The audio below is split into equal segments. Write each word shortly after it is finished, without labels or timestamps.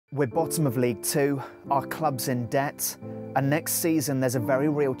We're bottom of League Two, our club's in debt, and next season there's a very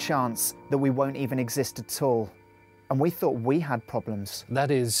real chance that we won't even exist at all. And we thought we had problems.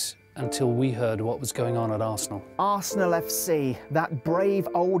 That is, until we heard what was going on at Arsenal. Arsenal FC, that brave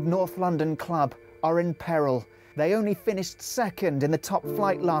old North London club, are in peril. They only finished second in the top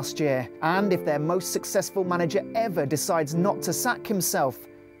flight last year, and if their most successful manager ever decides not to sack himself,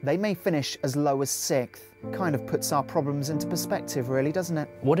 they may finish as low as 6th. Kind of puts our problems into perspective, really, doesn't it?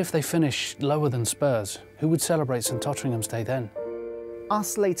 What if they finish lower than Spurs? Who would celebrate St Tottenham's Day then?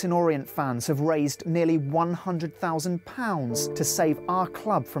 Us Leyton Orient fans have raised nearly £100,000 to save our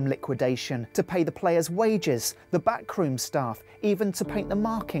club from liquidation, to pay the players' wages, the backroom staff, even to paint the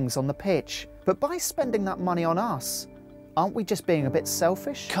markings on the pitch. But by spending that money on us, aren't we just being a bit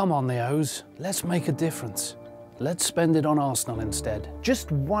selfish? Come on, the O's. Let's make a difference. Let's spend it on Arsenal instead.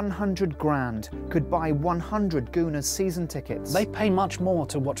 Just 100 grand could buy 100 Gooners season tickets. They pay much more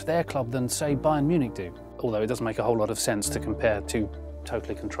to watch their club than, say, Bayern Munich do. Although it doesn't make a whole lot of sense to compare two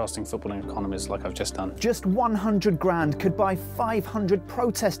totally contrasting footballing economies like I've just done. Just 100 grand could buy 500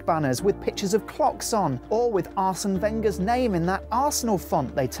 protest banners with pictures of clocks on, or with Arsene Wenger's name in that Arsenal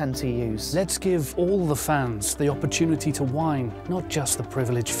font they tend to use. Let's give all the fans the opportunity to whine, not just the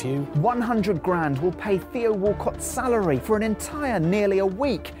privileged few. 100 grand will pay Theo Walcott's salary for an entire nearly a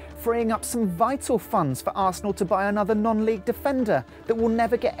week, freeing up some vital funds for Arsenal to buy another non-league defender that will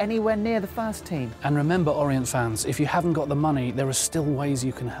never get anywhere near the first team. And remember, Orient fans, if you haven't got the money, there are still ways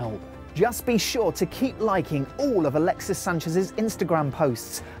you can help. Just be sure to keep liking all of Alexis Sanchez's Instagram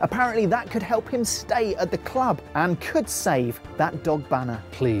posts. Apparently that could help him stay at the club and could save that dog banner.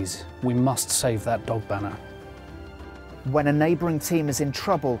 Please, we must save that dog banner. When a neighbouring team is in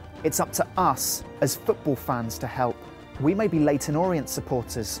trouble, it's up to us as football fans to help. We may be Leyton Orient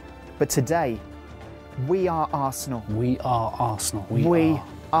supporters, but today, we are Arsenal. We are Arsenal. We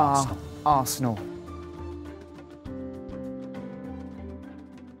are Arsenal.